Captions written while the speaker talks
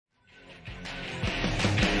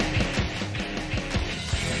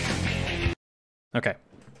Okay.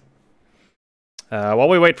 While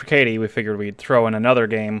we wait for Katie, we figured we'd throw in another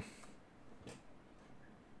game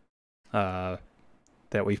that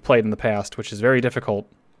we've played in the past, which is very difficult.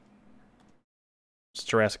 It's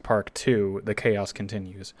Jurassic Park 2, The Chaos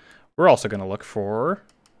Continues. We're also going to look for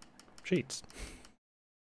cheats.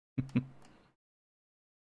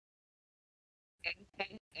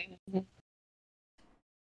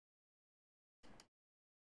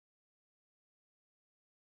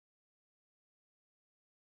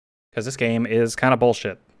 Because this game is kind of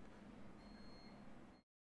bullshit.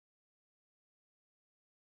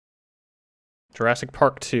 Jurassic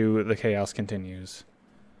Park 2, The Chaos Continues.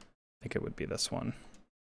 I think it would be this one.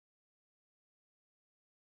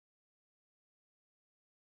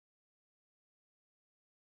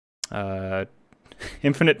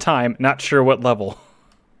 Infinite time, not sure what level.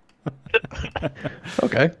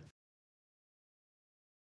 Okay.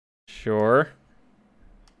 Sure.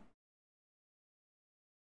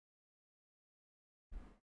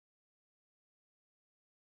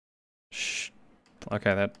 Shh.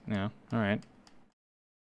 Okay, that, yeah, alright.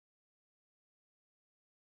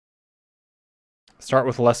 Start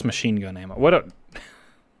with less machine gun ammo. What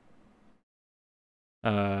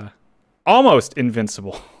a... almost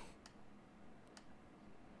invincible.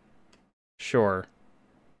 Sure.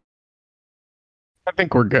 I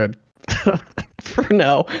think we're good. For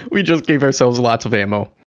now, we just gave ourselves lots of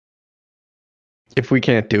ammo. If we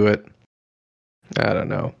can't do it, I don't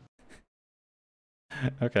know.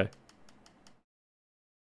 Okay.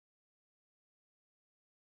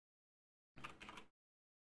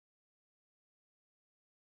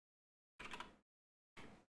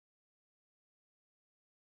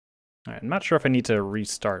 Alright, I'm not sure if I need to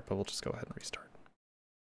restart, but we'll just go ahead and restart.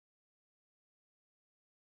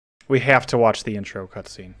 We have to watch the intro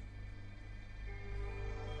cutscene.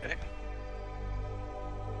 Okay.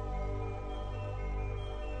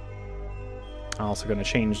 I'm also going to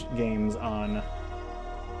change games on...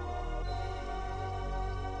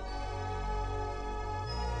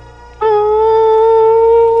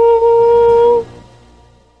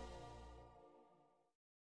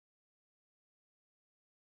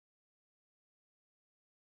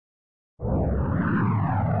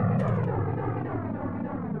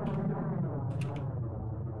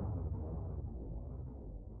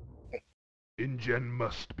 InGen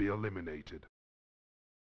must be eliminated.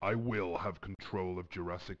 I will have control of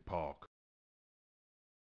Jurassic Park.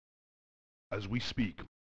 As we speak,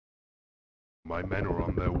 my men are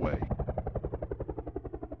on their way.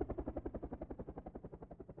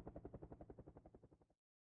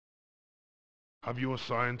 Have your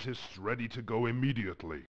scientists ready to go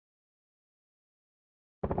immediately.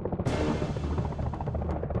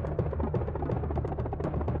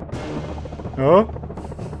 Oh?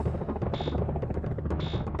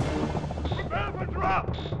 Prepare for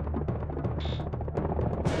drop!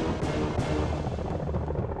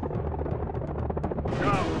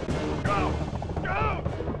 Go! Go! Go!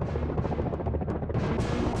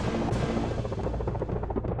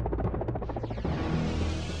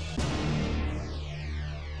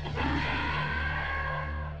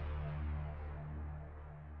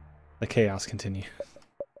 The chaos continues.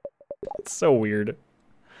 It's so weird.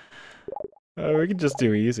 We could just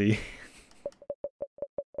do easy.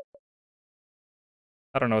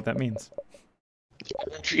 I don't know what that means.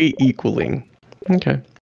 Energy equaling. Okay.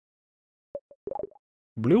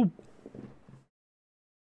 Blue.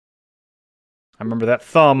 I remember that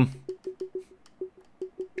thumb.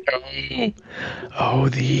 Oh,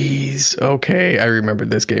 these. Okay, I remember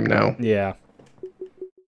this game now. Yeah.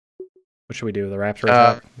 What should we do? The raptor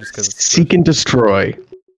attack? Just because it's Seek and destroy.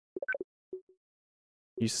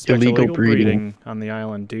 You suspect Illegal illegal breeding. breeding on the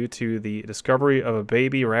island due to the discovery of a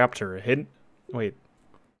baby raptor hidden. Wait,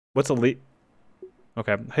 what's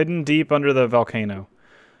Okay, hidden deep under the volcano.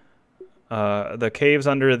 The caves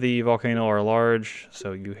under the volcano are large,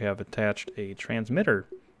 so you have attached a transmitter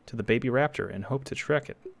to the baby raptor and hope to track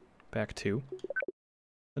it back to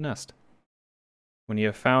the nest. When you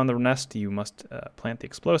have found the nest, you must plant the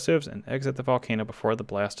explosives and exit the volcano before the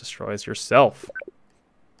blast destroys yourself.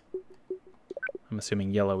 I'm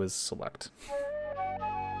assuming yellow is select.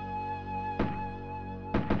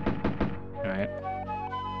 Alright.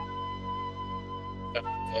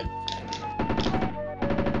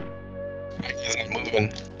 Isn't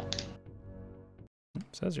moving. It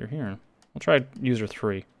says you're here. We'll try user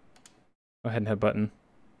 3. Go ahead and hit button.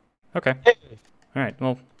 Okay. Alright,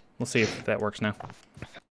 well, we'll see if that works now.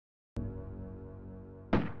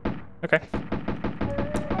 Okay.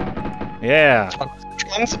 Yeah!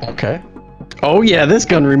 Okay. Oh yeah, this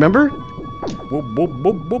gun, remember? Whoop, whoop,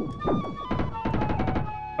 whoop, whoop.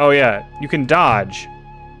 Oh yeah, you can dodge.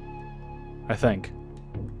 I think.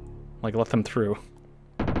 Like, let them through.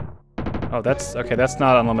 Oh, that's... Okay, that's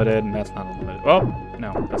not unlimited, and that's not unlimited. Oh,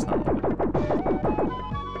 no, that's not unlimited.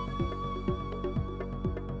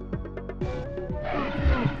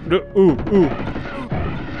 Ooh, ooh.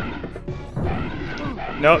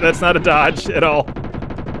 No, that's not a dodge at all,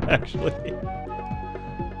 actually.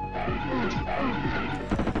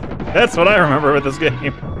 That's what I remember with this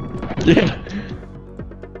game. Yeah.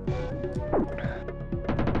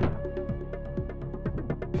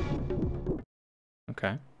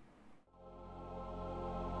 Okay.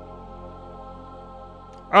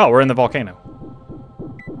 Oh, we're in the volcano.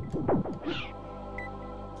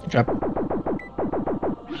 Okay.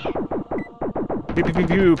 Pew pew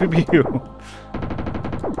pew pew pew pew.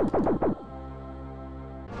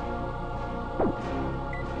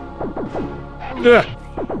 Ugh.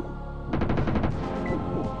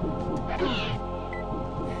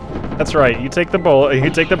 That's right. You take the bullet. You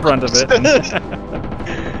take the brunt of it.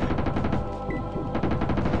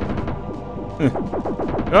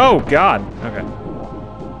 Oh God. Okay.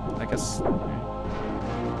 I guess.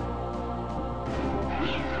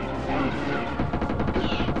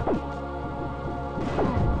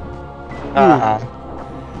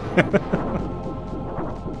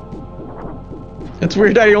 It's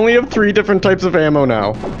weird. I only have 3 different types of ammo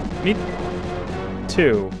now. Me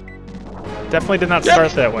too. Definitely did not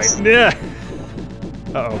start that way. Yeah.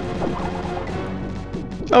 Uh-oh.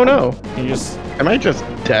 Oh no. You just... Am I just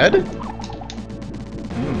dead?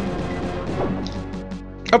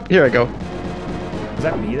 Oh, here I go. Was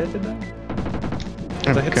that me that did that?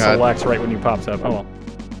 Oh, I hit God. select right when you popped up. Oh well.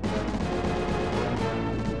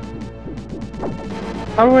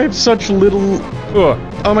 How do I have such little... Ugh.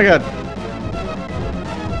 Oh my God.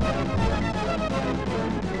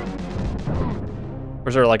 Or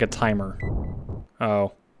is there like a timer?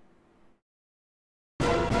 Oh.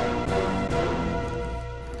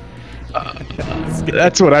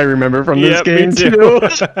 That's what I remember from this Yep, game me too.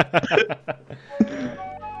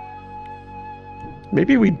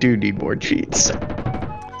 Maybe we do need more cheats.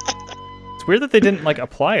 It's weird that they didn't like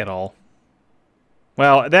apply it all.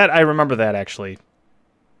 Well, that I remember that actually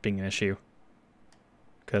being an issue.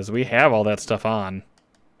 Because we have all that stuff on.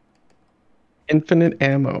 Infinite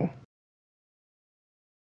ammo.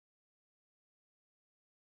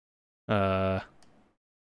 Player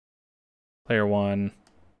 1.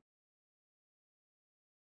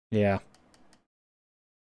 Yeah.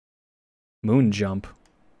 Moon jump.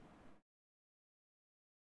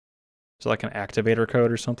 Is it like an activator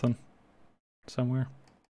code or something? Somewhere?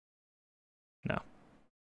 No.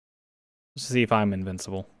 Let's see if I'm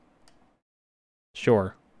invincible.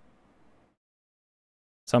 Sure.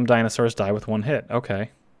 Some dinosaurs die with 1 hit.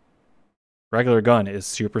 Okay. Regular gun is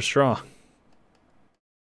super strong.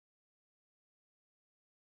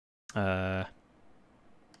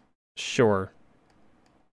 Sure.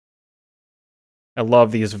 I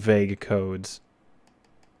love these vague codes.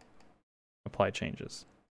 Apply changes.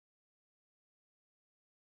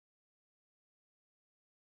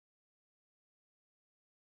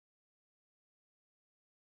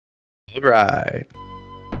 Right.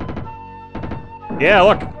 Yeah,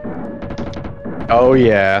 look. Oh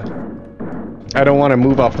yeah. I don't want to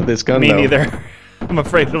move off of this gun Me though. neither. I'm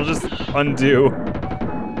afraid it'll just undo.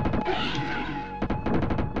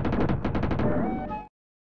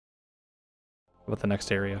 What the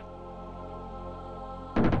next area?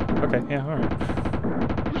 Okay, yeah, alright.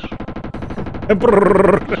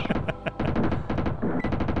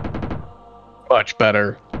 Much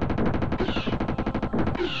better.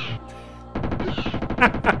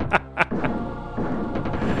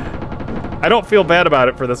 I don't feel bad about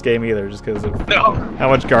it for this game either, just because of how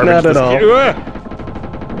much garbage Not at this all. game.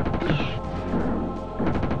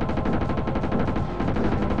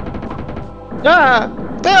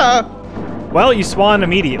 Well, you spawn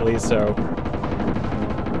immediately, so...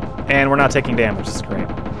 And we're not taking damage, this is great.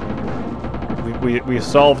 We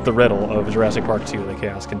solved the riddle of Jurassic Park 2, the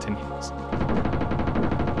chaos continues.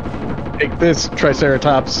 Take this,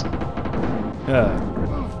 Triceratops.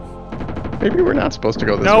 Maybe we're not supposed to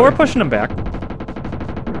go this way. No, we're pushing him back.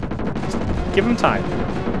 Just give him time.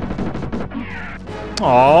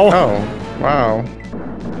 Aww. Oh, wow.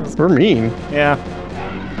 We're mean. Yeah.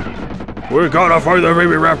 We gotta find the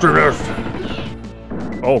baby raptor nest.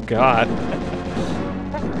 Oh God.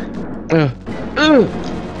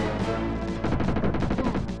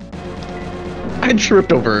 I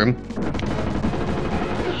tripped over him.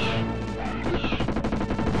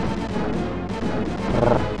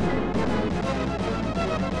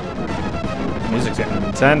 Music's getting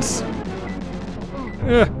intense.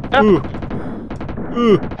 Ooh.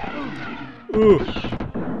 Ooh. Ooh.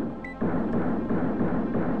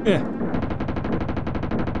 Yeah.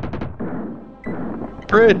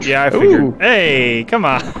 Bridge. Yeah, I figured. Ooh. Hey, come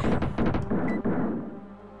on.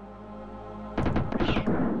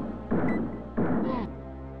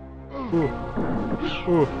 Ooh.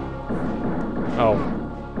 Ooh. Oh.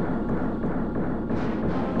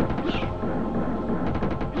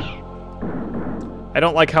 I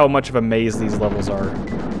don't like how much of a maze these levels are.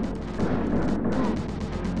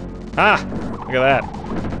 Ah! Look at that.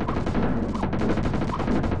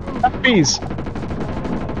 Puppies.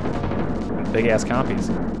 Big ass compies.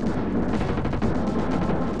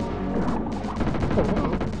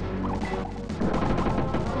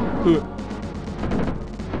 Ooh.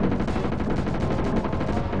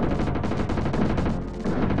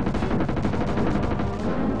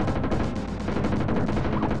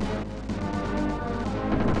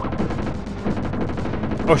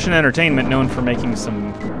 Ocean Entertainment, known for making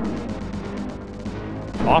some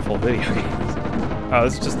awful video games. Oh,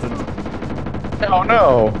 this is just the... Oh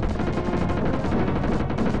no.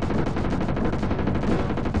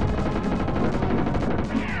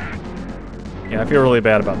 Yeah, I feel really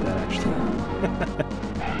bad about that, actually.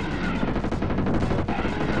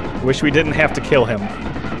 Wish we didn't have to kill him.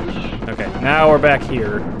 Okay, now we're back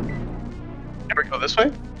here. Can we go this way?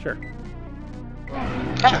 Sure.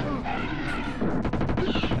 Ah.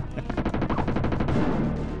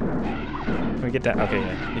 Can we get down? Okay,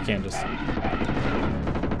 yeah, you can just...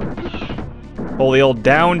 pull the old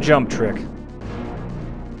down jump trick.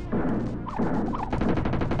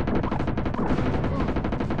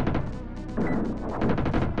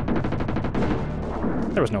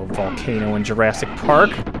 There was no volcano in Jurassic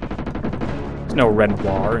Park. There's no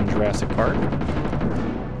Renoir in Jurassic Park.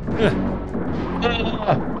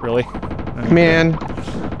 Really? Man.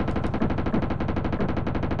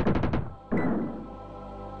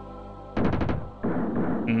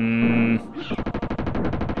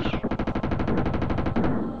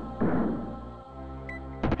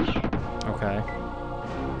 Okay.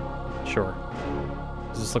 Sure.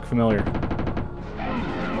 Does this look familiar?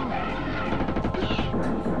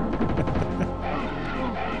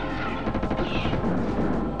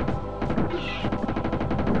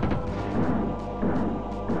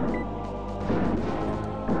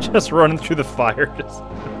 Just running through the fire.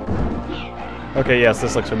 Okay, yes,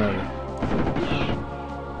 this looks familiar.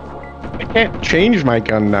 I can't change my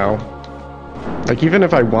gun now. Like, even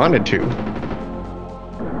if I wanted to.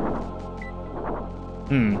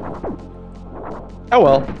 Oh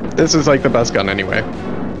well. This is like the best gun anyway.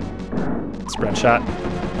 Spread shot.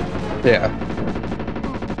 Yeah.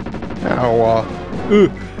 Ow. Ooh.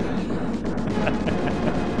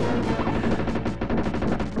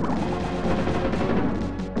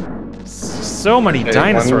 So many Okay,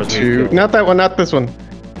 dinosaurs. one, two. Not that one, not this one.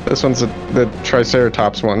 This one's the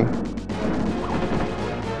Triceratops one.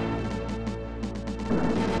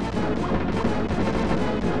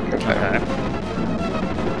 Okay.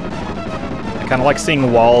 I kind of like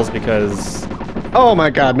seeing walls because... Oh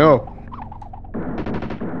my god, no.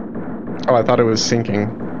 Oh, I thought it was sinking.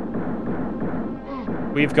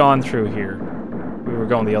 We've gone through here. We were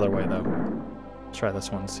going the other way, though. Let's try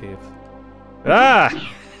this one, see if... Ah!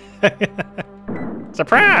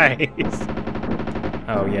 Surprise!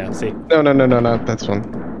 Oh, yeah, see? No, not this one.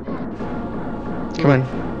 Come on.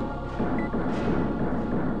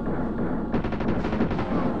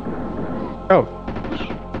 Oh.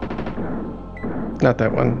 Not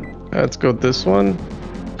that one. Let's go this one.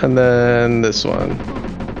 And then this one.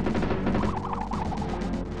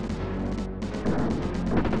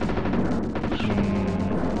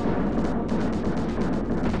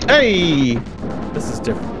 Hey! This is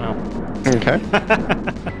different. Oh. Okay.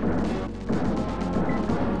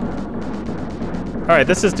 Alright,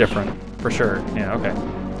 this is different. For sure. Yeah, okay.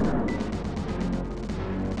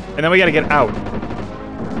 And then we gotta get out.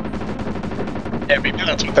 Yeah, maybe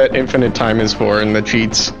that's what that infinite time is for in the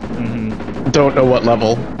cheats. Mm-hmm. Don't know what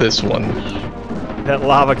level. This one. That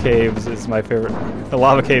lava caves is my favorite. The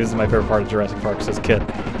lava caves is my favorite part of Jurassic Park, says Kit.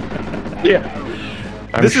 Yeah.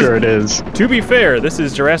 I'm sure it is. To be fair, this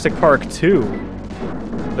is Jurassic Park 2.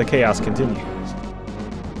 The chaos continues.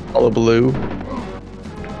 All blue.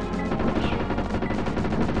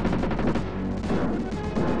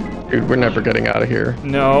 Dude, we're never getting out of here.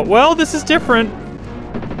 No. Well, this is different.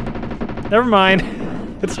 Never mind.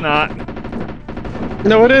 It's not.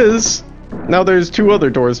 No, it is. Now there's two other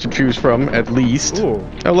doors to choose from, at least. Ooh.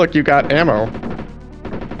 Oh, look, you got ammo.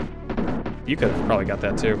 You could have probably got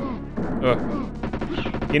that too. Ugh.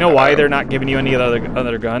 You know why they're not giving you any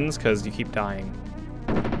other guns? Because you keep dying.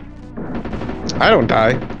 I don't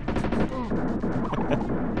die.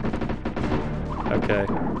 Okay.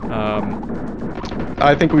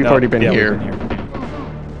 I think we've already been here. We've been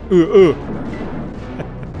here.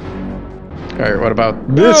 All right, what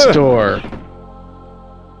about this door?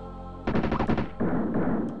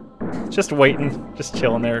 Just waiting, just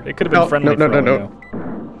chilling there. It could have been friendly. No.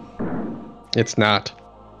 It's not.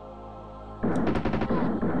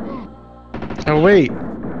 Oh wait.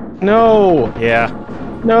 No. Yeah.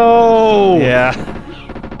 No. Yeah.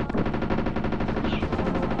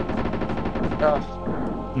 Oh.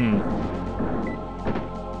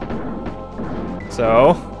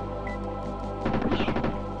 So,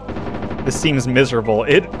 this seems miserable.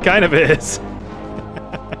 It kind of is.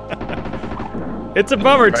 It's a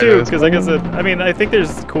bummer too, because I guess I think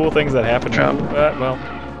there's cool things that happen. Well,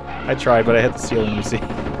 I tried, but I hit the ceiling. You see.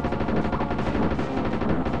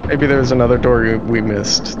 Maybe there's another door we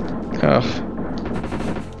missed.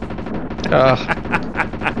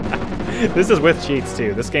 This is with cheats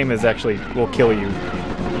too. This game is actually will kill you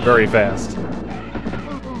very fast.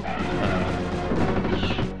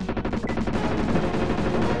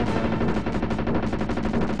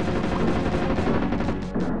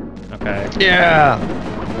 Okay. Yeah.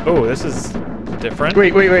 Oh, this is different.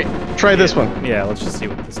 Wait. Try this one. Yeah, let's just see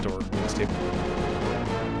what this door leads to.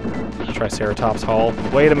 Triceratops Hall.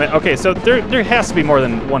 Wait a minute. Okay, so there has to be more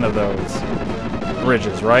than one of those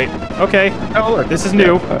bridges, right? Okay. Oh, look. This is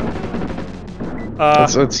new.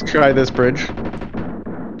 Let's try this bridge.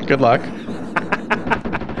 Good luck.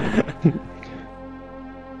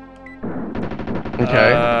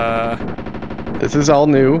 Okay. This is all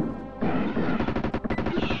new.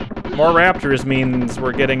 More raptors means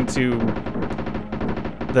we're getting to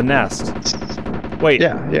the nest. Wait.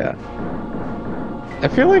 Yeah. I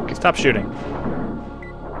feel like... Stop shooting.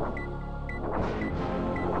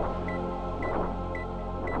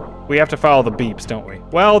 We have to follow the beeps, don't we?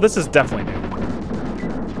 Well, this is definitely new.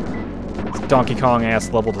 It's Donkey Kong-ass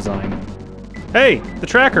level design. Hey! The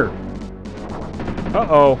tracker!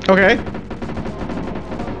 Uh-oh. Okay.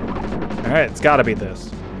 Alright, it's gotta be this.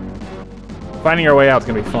 Finding our way out is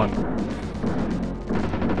gonna be fun.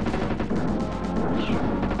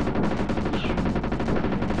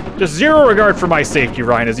 Just zero regard for my safety,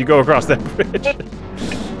 Ryan, as you go across that bridge.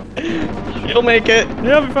 You'll make it.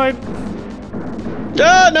 Yeah, I'll be fine.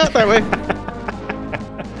 Ah, not that way.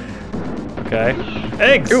 Okay.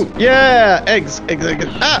 Eggs! Ooh, yeah! Eggs.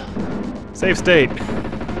 Ah! Safe state.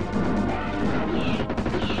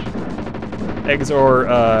 Eggs or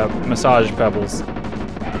massage pebbles.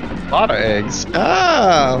 A lot of eggs.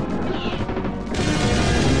 Ah!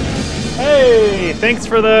 Hey! Thanks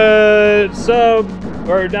for the sub.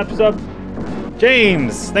 Or not sub.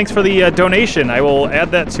 James! Thanks for the donation. I will add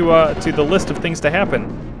that to the list of things to happen.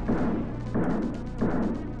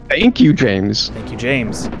 Thank you, James. Thank you,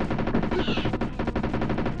 James.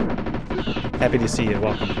 Happy to see you.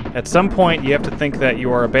 Welcome. At some point, you have to think that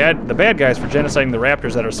you are the bad guys for genociding the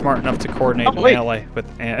raptors that are smart enough to coordinate and ally with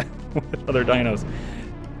other dinos.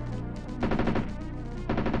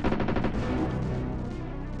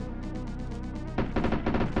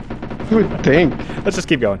 You would think. Let's just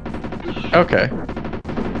keep going. Okay.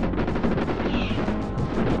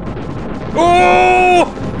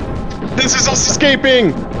 Oh! This is us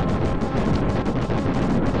escaping!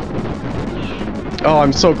 Oh,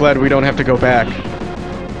 I'm so glad we don't have to go back.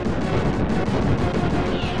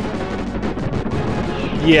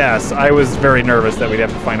 Yes, I was very nervous that we'd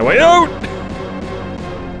have to find a way out!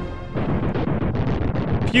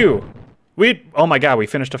 Phew. Oh my god, we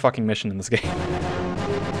finished a fucking mission in this game.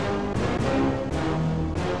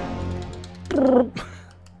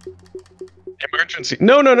 Emergency.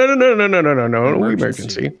 No.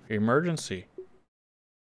 Emergency. Emergency.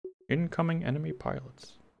 Incoming enemy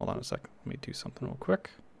pilots. Hold on a second. Let me do something real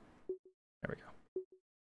quick. There we go.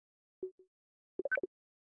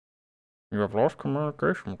 You have lost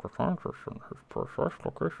communication with the scientist in his precise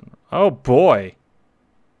location. Oh boy!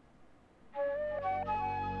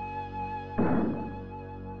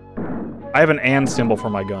 I have an and symbol for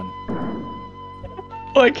my gun.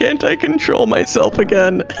 Why can't I control myself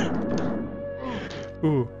again?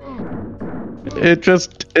 Ooh.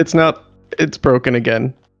 It's broken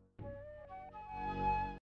again.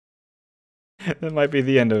 That might be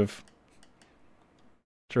the end of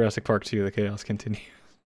Jurassic Park 2, The Chaos Continues.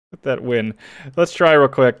 With that win. Let's try real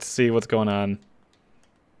quick to see what's going on.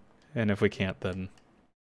 And if we can't, then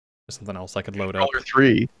there's something else I could load up. Controller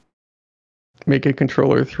 3. Make it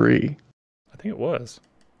controller 3. I think it was.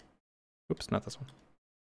 Oops, not this one.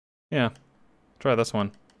 Yeah. Try this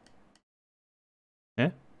one.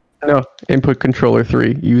 Yeah? No, input controller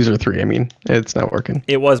 3. User 3, I mean. It's not working.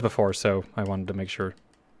 It was before, so I wanted to make sure.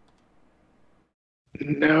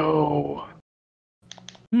 No.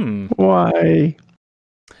 Hmm. Why?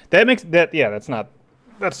 That makes that. Yeah, that's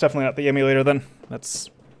definitely not the emulator then. That's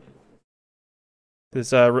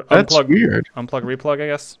this That's unplug, weird. unplug, replug, I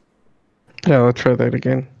guess. Yeah, let's try that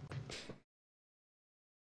again.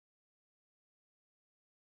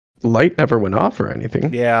 Light never went off or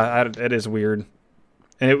anything. Yeah, it is weird,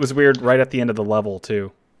 and it was weird right at the end of the level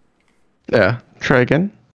too. Yeah, try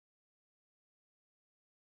again.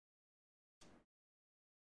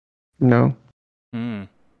 No. Hmm.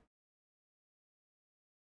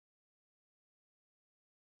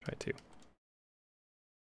 Try to.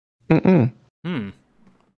 Mm-mm. Hmm.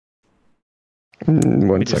 One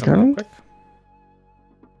Let me do something real second. quick.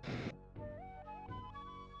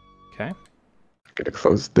 Okay. Gonna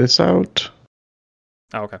close this out.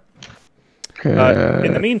 Oh, okay.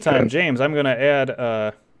 In the meantime, good. James, I'm gonna add.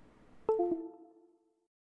 There.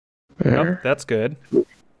 Nope, that's good.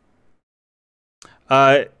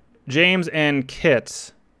 James and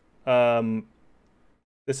Kit.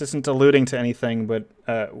 This isn't alluding to anything, but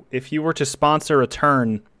if you were to sponsor a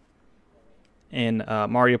turn in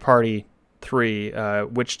Mario Party 3,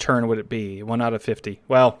 which turn would it be? 1 out of 50.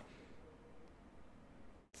 Well,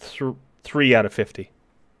 3 out of 50.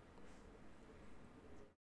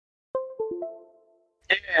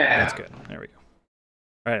 Yeah. That's good. There we go.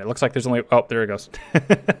 All right, it looks like there's only... Oh, there it goes.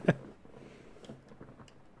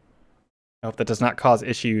 I hope that does not cause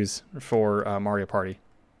issues for Mario Party.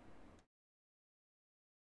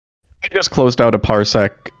 I just closed out a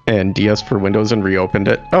Parsec and DS for Windows and reopened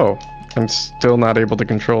it. Oh, I'm still not able to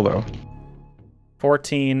control though.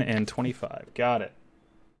 14 and 25. Got it.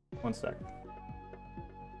 1 sec.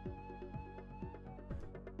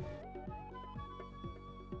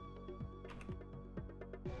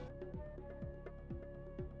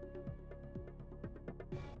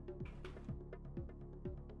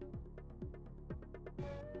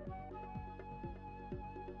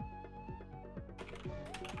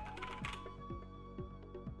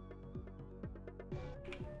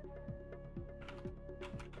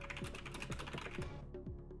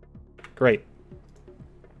 Great.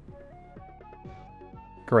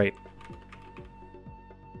 Great.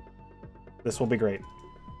 This will be great.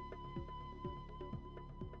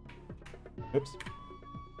 Oops.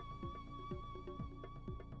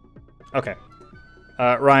 Okay.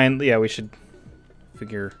 Ryan, yeah, we should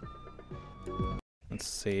figure... Let's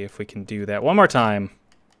see if we can do that one more time.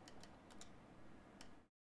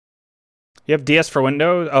 You have DS for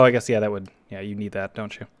Windows? Oh, I guess, yeah, that would... Yeah, you need that,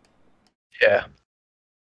 don't you? Yeah.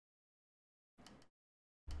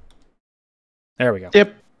 There we go.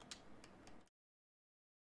 Yep.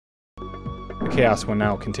 The chaos will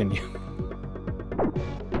now continue.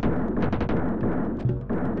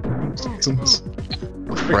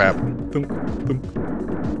 Crap.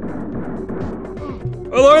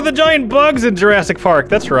 Oh, look at the giant bugs in Jurassic Park.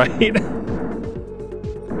 That's right.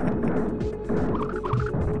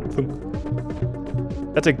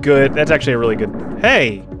 That's a good... That's actually a really good...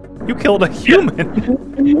 Hey! You killed a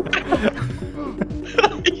human!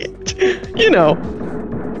 You know.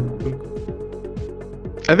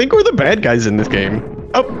 I think we're the bad guys in this game.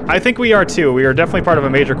 Oh, I think we are too. We are definitely part of a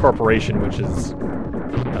major corporation, which is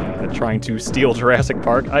trying to steal Jurassic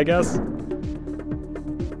Park, I guess.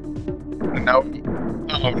 No.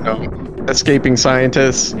 Oh no. Escaping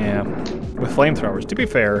scientists. Yeah. With flamethrowers, to be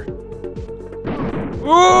fair.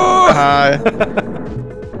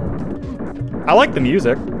 I like the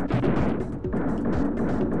music.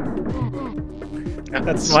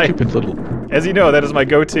 That's my stupid little... As you know, that is my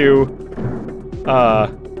go-to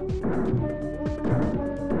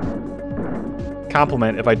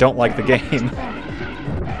compliment if I don't like the game.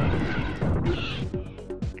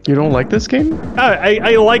 You don't like this game?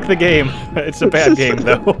 I like the game. It's a bad game,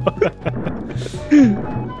 though.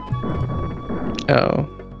 Oh.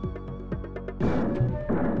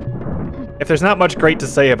 If there's not much great to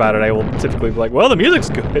say about it, I will typically be like, well, the music's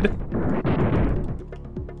good.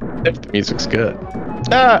 If the music's good.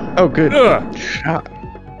 Ah! Oh, good. Ugh. Shot.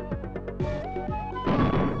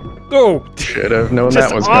 Oh! Should have known Just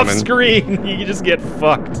that was off coming. screen, you just get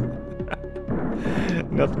fucked.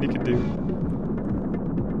 Nothing you can do.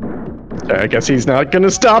 I guess he's not gonna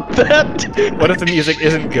stop that. What if the music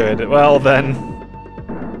isn't good? Well, then...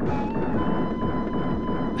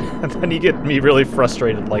 then you get me really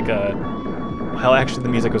frustrated, like, well, actually, the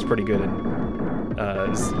music was pretty good in,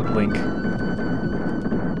 Link.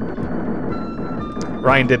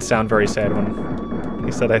 Ryan did sound very sad when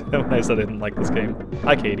he said when I said I didn't like this game.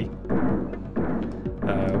 Hi, Katie.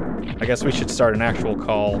 I guess we should start an actual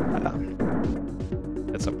call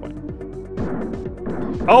at some point.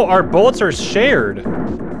 Oh, our bullets are shared.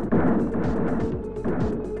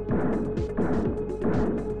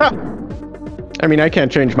 I mean, I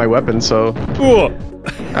can't change my weapon, so... Ooh.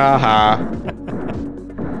 Aha.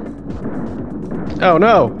 Oh,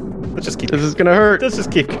 no. Let's just keep This is gonna hurt. Let's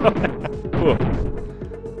just keep going. Ooh.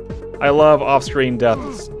 I love off-screen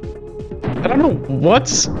deaths. I don't know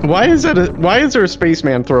why is there a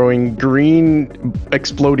spaceman throwing green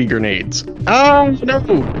explodey grenades? Oh no!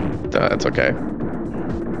 That's okay.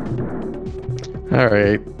 All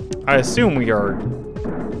right. I assume we are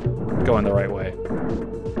going the right way.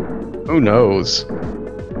 Who knows?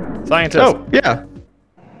 Scientist. Oh yeah.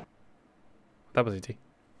 That was ET.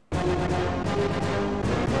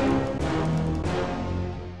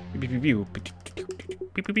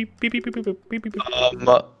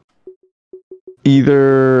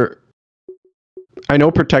 Either I know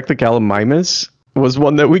Protect the Gallimimus was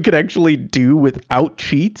one that we could actually do without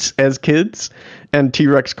cheats as kids, and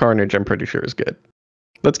T-Rex Carnage I'm pretty sure is good.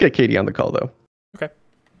 Let's get Katie on the call though. Okay.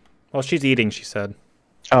 Well, she's eating, she said.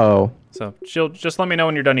 Oh. So she'll just let me know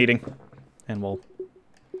when you're done eating, and we'll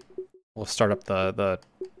start up the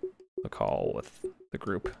call with the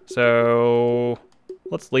group. So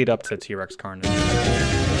let's lead up to T-Rex Carnage.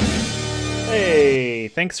 Hey,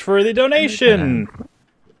 thanks for the donation.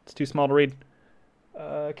 It's too small to read.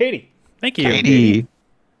 Katie, thank you. Katie.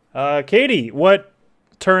 Katie, what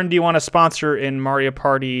turn do you want to sponsor in Mario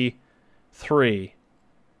Party 3?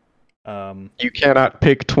 You cannot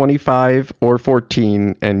pick 25 or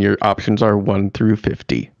 14, and your options are 1 through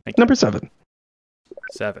 50. Number 7.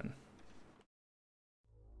 7.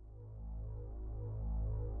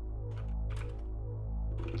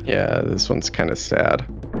 Yeah, this one's kind of sad.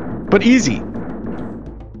 But easy.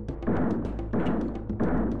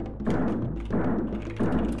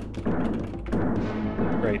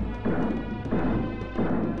 Great.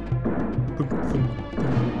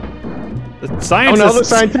 The scientists. Oh no, the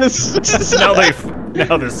scientists!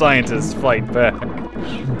 now the scientists fight back.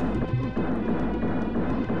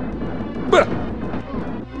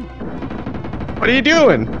 What are you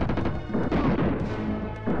doing?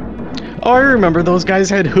 Oh, I remember those guys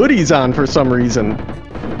had hoodies on for some reason.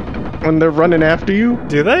 When they're running after you.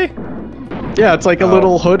 Do they? Yeah, it's like a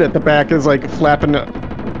little hood at the back is like flapping.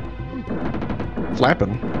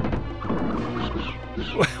 Flapping.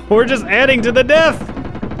 We're just adding to the death.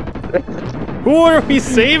 Who are we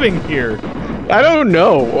saving here? I don't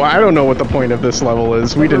know. I don't know what the point of this level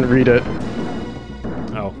is. We didn't read it.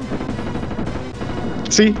 Oh.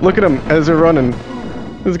 See, look at him as they're running.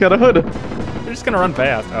 He's got a hood. They're just gonna run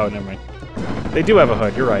past. Oh, never mind. They do have a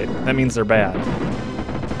hood, you're right. That means they're bad.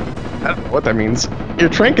 I don't know what that means. You're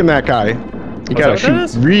tranking that guy. You gotta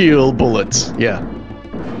shoot real bullets. Yeah.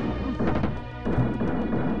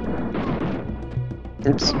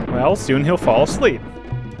 Oops. Well, soon he'll fall asleep.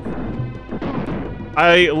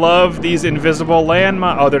 I love these invisible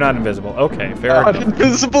landmines. Oh, they're not invisible. Okay, fair enough.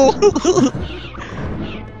 Invisible.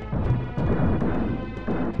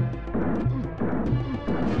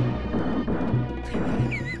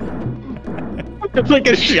 It's like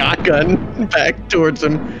a shotgun back towards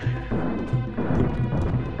him.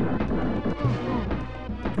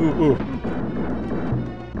 Ooh.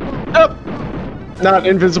 Up. Not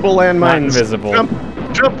invisible landmines. Not invisible.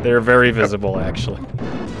 Jump. They're very visible, actually.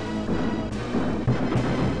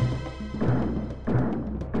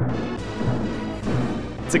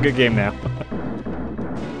 It's a good game now.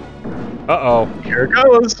 Uh-oh. Here it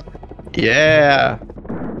goes. Yeah.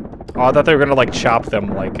 Oh, I thought they were gonna, like, chop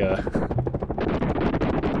them like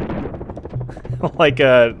like,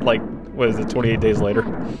 what is it, 28 days later?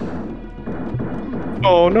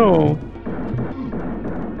 Oh, no.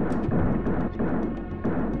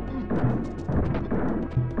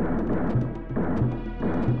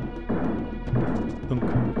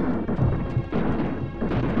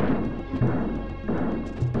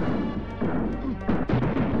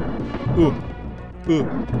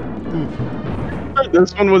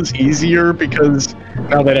 This one was easier because,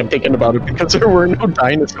 now that I'm thinking about it, because there were no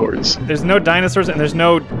dinosaurs. There's no dinosaurs and there's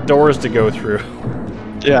no doors to go through.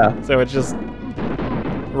 Yeah. So it's just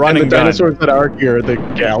running. And the dinosaurs that are here, the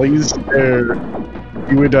galleys,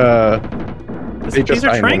 you would, they just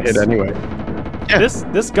die in one hit anyway. Yeah.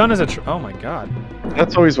 This gun is a oh my god.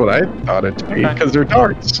 That's always what I thought it to be, because they're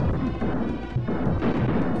darts.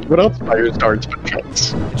 What else fires darts but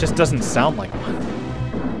darts? It just doesn't sound like one.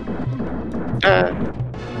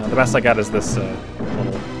 The best I got is this little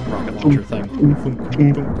rocket launcher thing.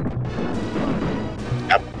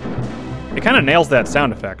 Yep. It kind of nails that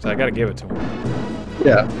sound effect. I gotta give it to him.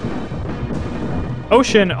 Yeah.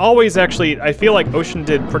 Ocean always actually, I feel like Ocean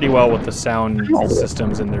did pretty well with the sound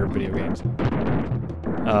systems in their video games.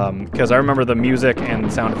 Because I remember the music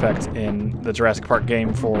and sound effects in the Jurassic Park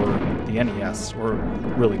game for the NES were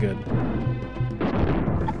really good.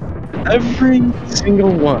 Every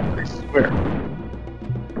single one, I swear.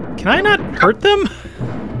 Can I not hurt them?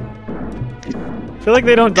 I feel like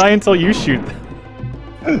they don't die until you shoot them.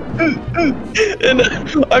 And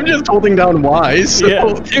I'm just holding down Y, so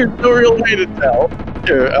Yeah. there's no real way to tell.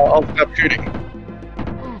 Here, I'll stop shooting.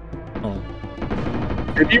 Oh.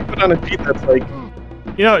 If you put on a cheat that's like...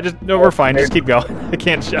 You know, just no, we're fine. Just keep going.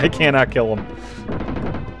 I cannot kill them.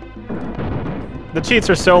 The cheats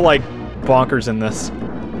are so like bonkers in this.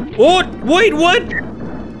 Oh, wait, what?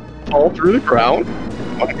 fall through the ground.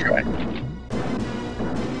 I want to try.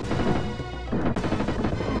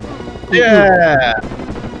 Yeah!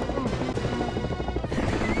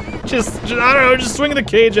 Just, I don't know, just swing the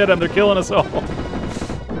cage at them. They're killing us all.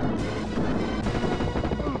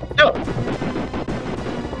 No!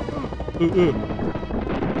 Ooh.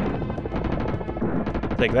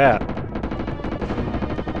 Take that.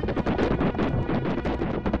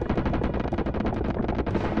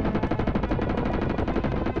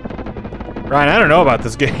 Ryan, I don't know about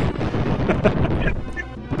this game.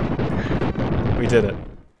 We did it.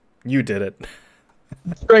 You did it.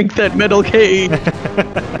 Strength that metal cage!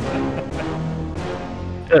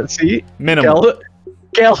 See? Minimal.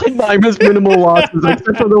 Gallimimus minimal losses,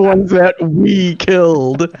 except for the ones that we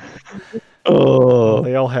killed. Oh.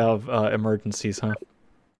 They all have emergencies, huh?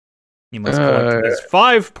 You must collect these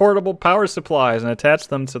 5 portable power supplies and attach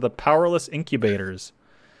them to the powerless incubators.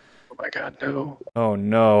 Oh my god, no. Oh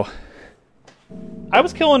no. I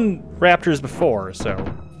was killing raptors before, so...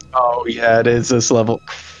 Oh yeah, it is this level.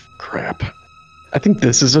 Crap. I think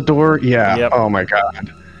this is a door? Yeah. Yep. Oh my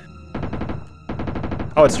god.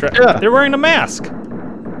 Oh, it's Yeah. They're wearing a mask.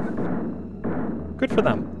 Good for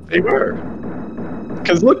them. They were.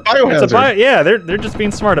 Because look, biohazard. Yeah, they're just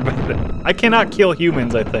being smart about it. I cannot kill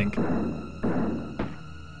humans, I think.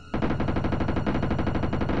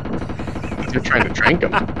 They're trying to trank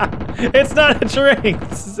them. It's not a drink.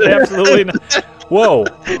 It's absolutely not. Whoa!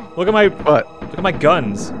 Look at my Look at my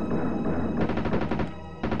guns.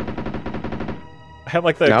 I have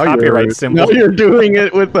like the copyright symbol. Now you're doing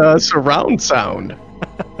it with surround sound.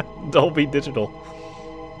 Dolby Digital.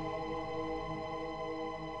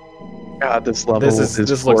 God, this level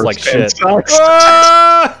this looks like shit. Sucks.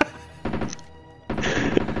 Ah!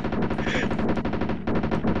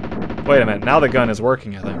 Wait a minute. Now the gun is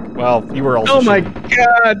working, I think. Well, you were also. Oh my shooting.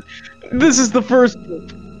 god! This is the first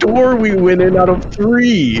door we went in out of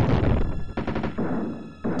 3.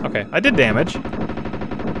 Okay, I did damage.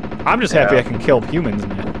 I'm just happy I can kill humans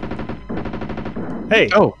now. Hey.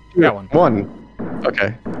 Oh, got one. 1.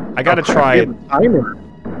 Okay. I gotta try it. Timer.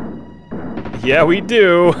 Yeah, we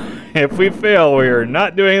do. If we fail, we are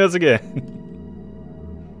not doing this again.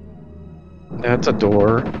 That's a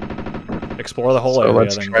door. Explore the whole So area.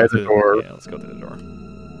 let's then try go the through- door. Yeah, let's go through the door.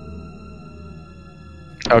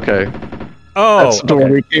 Okay. Oh, That's the door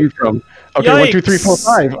okay. we came from. Okay, 1, 2, 3, 4,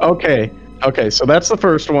 Yikes. 5. Okay. Okay, so that's the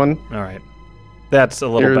first one. All right. That's a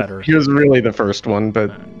little better. Here's really the first one,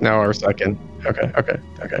 but now our second. Okay.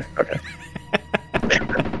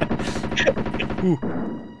 Ooh.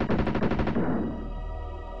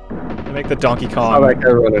 They make the Donkey I Kong. like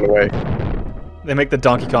her running away. They make the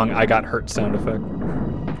Donkey Kong "I got hurt" sound effect.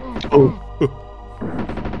 Oh.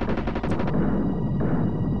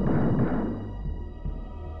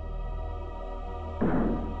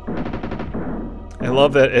 I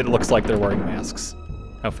love that it looks like they're wearing masks.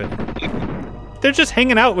 How fitting. They're just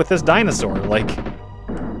hanging out with this dinosaur, like.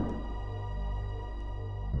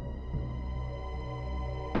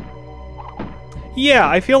 Yeah,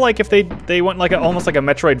 I feel like if they went like almost like a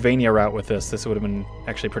Metroidvania route with this would have been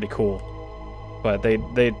actually pretty cool. But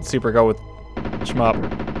they super go with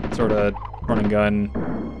shmup, sort of run and gun,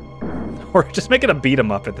 or just make it a beat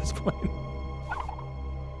 'em up at this point.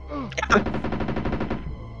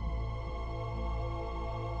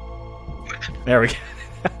 There we go.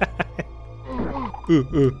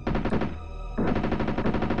 Ooh.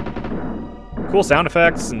 Cool sound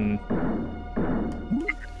effects and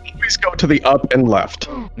Please go to the up and left.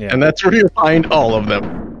 yeah. And that's where you find all of them.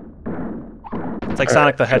 It's like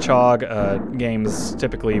Sonic the Hedgehog. Games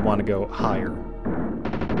typically want to go higher.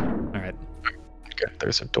 All right. Okay,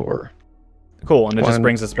 there's a door. Cool, and it just One.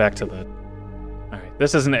 brings us back to the. All right.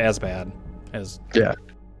 This isn't as bad as. Yeah.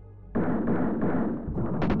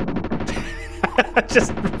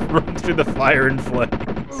 Just run through the fire and flames.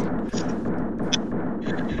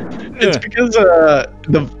 It's because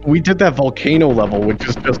we did that volcano level, which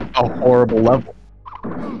is just a horrible level.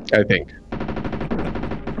 I think.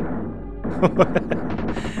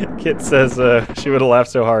 Kit says she would have laughed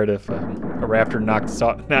so hard if a raptor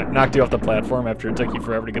knocked you off the platform after it took you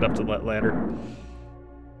forever to get up to that ladder.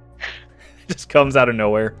 It just comes out of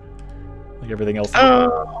nowhere. Like everything else.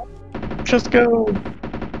 Oh, just go.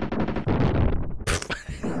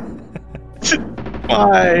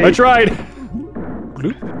 Why? I tried.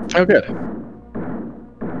 Oh, good.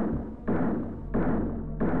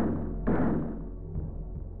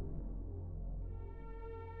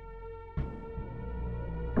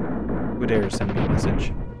 Who dares send me a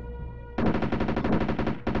message?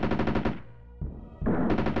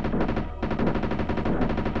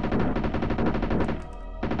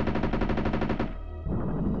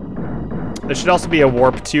 There should also be a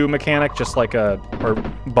warp 2 mechanic, just like or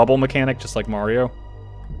bubble mechanic, just like Mario.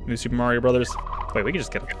 New Super Mario Brothers. Wait, we can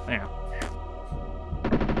just get it. Yeah.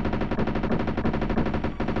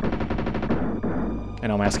 I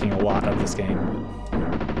know I'm asking a lot of this game.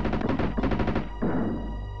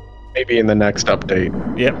 Maybe in the next update.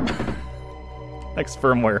 Yep. Next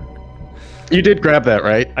firmware. You did grab that,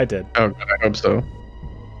 right? I did. Oh, good. I hope so.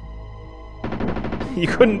 You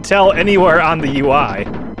couldn't tell anywhere on the UI,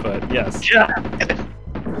 but yes. Yeah.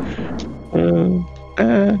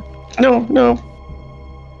 No.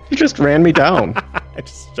 You just ran me down. I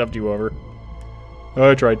just shoved you over.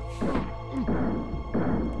 Oh, I tried.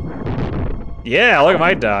 Yeah, look at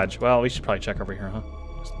my dodge. Well, we should probably check over here, huh?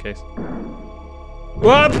 Just in case.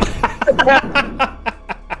 Whoop!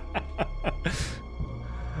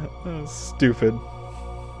 Oh, stupid.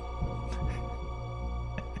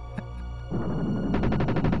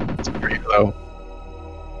 It's pretty low.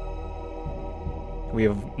 We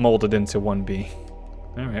have molded into 1B.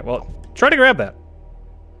 Alright, well, try to grab that.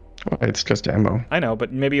 Well, it's just ammo. I know,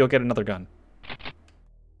 but maybe you'll get another gun.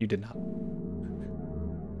 You did not.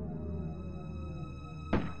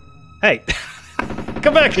 Hey!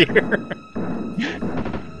 Come back here!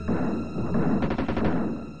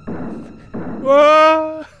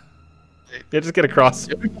 Whoa! Yeah, just get across.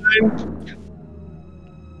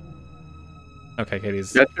 Okay,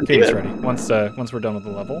 Katie's ready. Once we're done with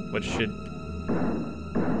the level, which should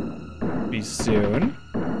be soon.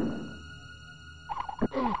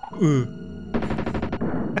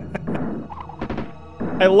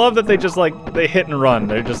 I love that they just they hit and run.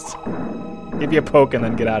 They just give you a poke and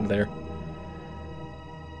then get out of there.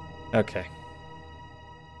 Okay.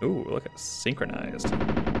 Ooh, look at synchronized.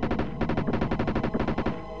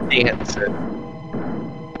 Dance it.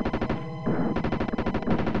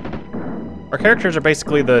 Our characters are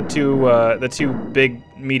basically the two big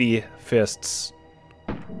meaty fists.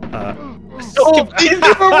 Oh, please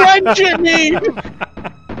run, Jimmy!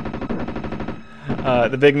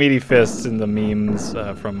 The big meaty fists in the memes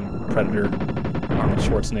from Predator, Arnold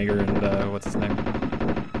Schwarzenegger, and what's his name?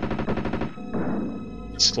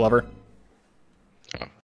 Glover.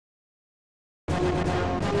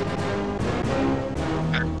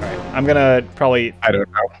 Alright, I'm gonna probably I don't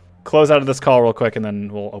know. close out of this call real quick, and then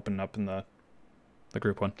we'll open up in the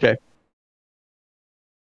group one. Okay.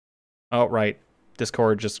 Oh, right.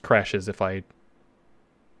 Discord just crashes if I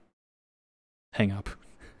hang up.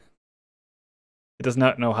 It does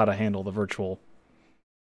not know how to handle the virtual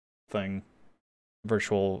thing.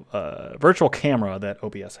 Virtual camera that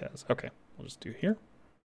OBS has. Okay, we'll just do here.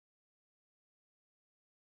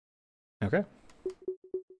 Okay.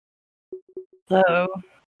 Hello.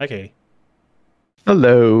 Hi, Katie.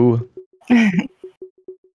 Hello.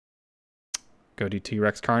 Go do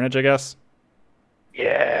T-Rex Carnage, I guess.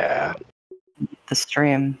 Yeah. The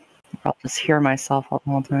stream. I'll just hear myself all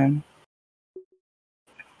the whole time.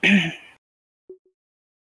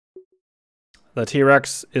 The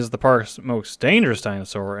T-Rex is the park's most dangerous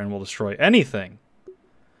dinosaur and will destroy anything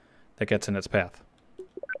that gets in its path.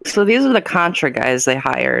 So these are the Contra guys they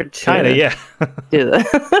hired. Kinda, yeah. Do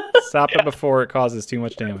Stop it before it causes too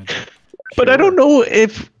much damage. But I don't know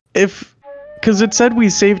if because it said we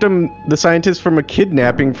saved the scientists from a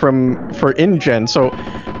kidnapping for InGen. So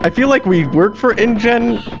I feel like we work for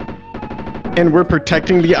InGen and we're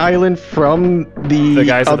protecting the island from the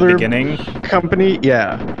guys other at the beginning company.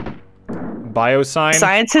 Yeah. Biosign.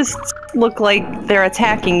 Scientists look like they're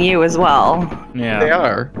attacking you as well. Yeah. They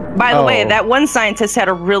are. By the way, Oh. that one scientist had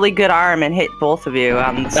a really good arm and hit both of you.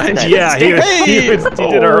 Yeah, he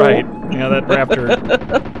did all right. Yeah, that raptor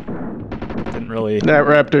didn't really. That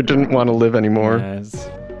raptor didn't want to live anymore. Yeah, it's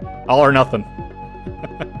all or nothing.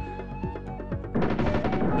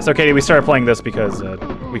 So, Katie, we started playing this because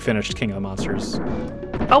we finished King of the Monsters.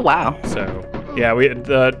 Oh wow. So, yeah,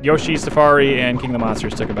 the Yoshi Safari and King of the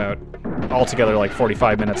Monsters took about altogether like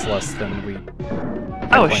 45 minutes less than we.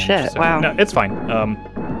 Oh planned, shit! so, Wow. No, it's fine.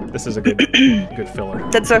 This is a good filler.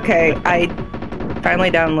 That's okay. I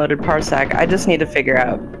finally downloaded Parsec. I just need to figure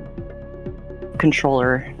out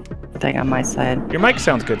controller thing on my side. Your mic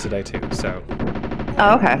sounds good today too. So.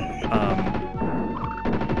 Oh, okay.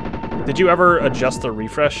 Did you ever adjust the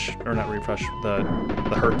refresh, or not refresh, the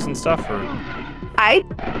hertz and stuff, or? I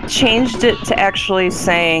changed it to actually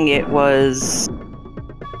saying it was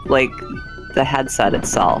like the headset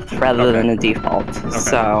itself rather than the default. Okay.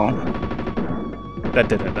 So that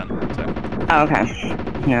did it then. So. Oh, okay.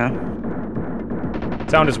 Yeah.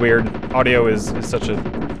 Sound is weird. Audio is such a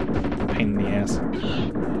pain in the ass.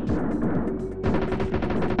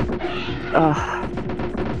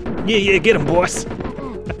 Ugh. Yeah, get him, boss.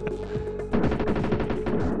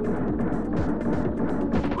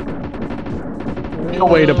 No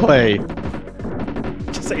way to play.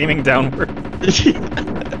 Just aiming downward.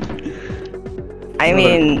 I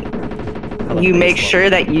mean, you make sure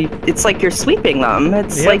that it's like you're sweeping them.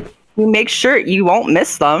 It's like you make sure you won't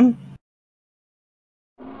miss them.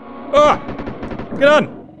 Ah! Get on!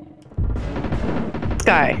 This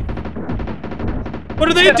guy. What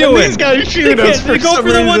are they doing? These guys shoot us for go some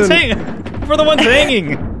for the ones reason. for the ones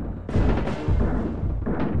hanging.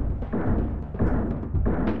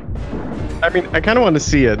 I mean, I kind of want to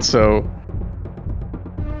see it, so.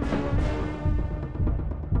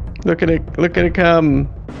 Look at it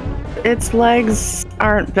come. Its legs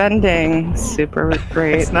aren't bending super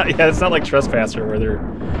great. It's not like Trespasser where they're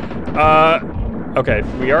okay,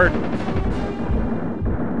 we are.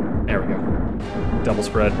 There we go. Double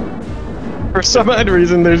spread. For some odd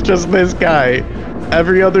reason, there's just this guy.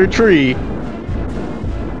 Every other tree.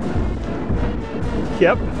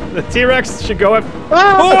 Yep. The T-Rex should go up.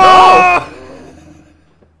 Oh!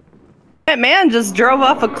 That man just drove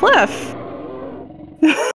off a cliff.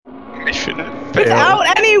 Mission failed.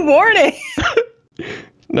 Without any warning.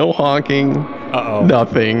 No honking. Uh-oh.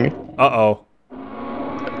 Nothing. Uh-oh.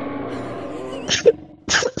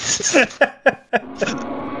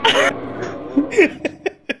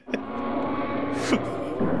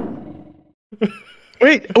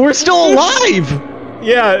 Wait, we're still alive!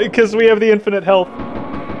 Yeah, because we have the infinite health.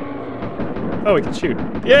 Oh, we can shoot.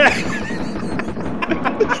 Yeah!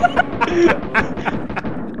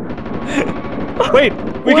 Wait,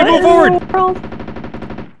 we can move forward!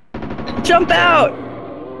 Jump out!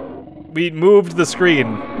 We moved the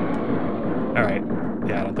screen. Alright.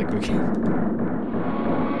 Yeah, I don't think we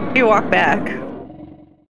can. You walk back.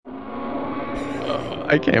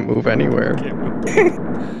 I can't move anywhere. Can't move.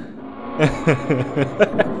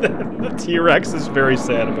 The T-Rex is very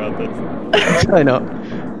sad about this. I know.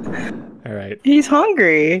 Alright. He's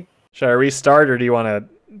hungry. Should I restart, or do you want to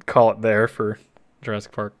call it there for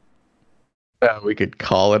Jurassic Park? We could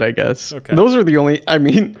call it, I guess. Okay. Those are the only, I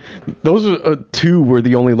mean, those two were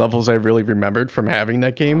the only levels I really remembered from having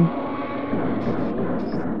that game.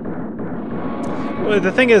 Well,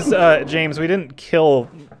 the thing is, James, we didn't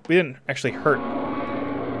actually hurt.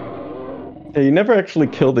 Yeah, you never actually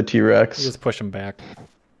killed the T-Rex. We just push him back.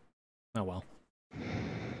 Oh well.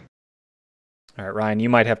 Alright, Ryan, you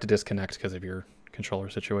might have to disconnect because of your controller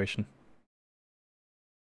situation.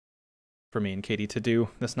 For me and Katie to do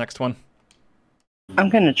this next one. I'm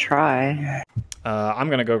gonna try. I'm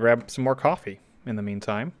gonna go grab some more coffee in the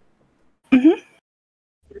meantime. Mm-hmm.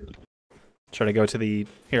 Should I go to the...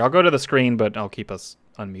 Here, I'll go to the screen, but I'll keep us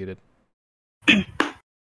unmuted.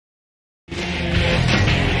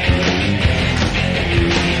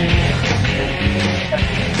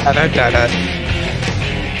 Da-da-da-da.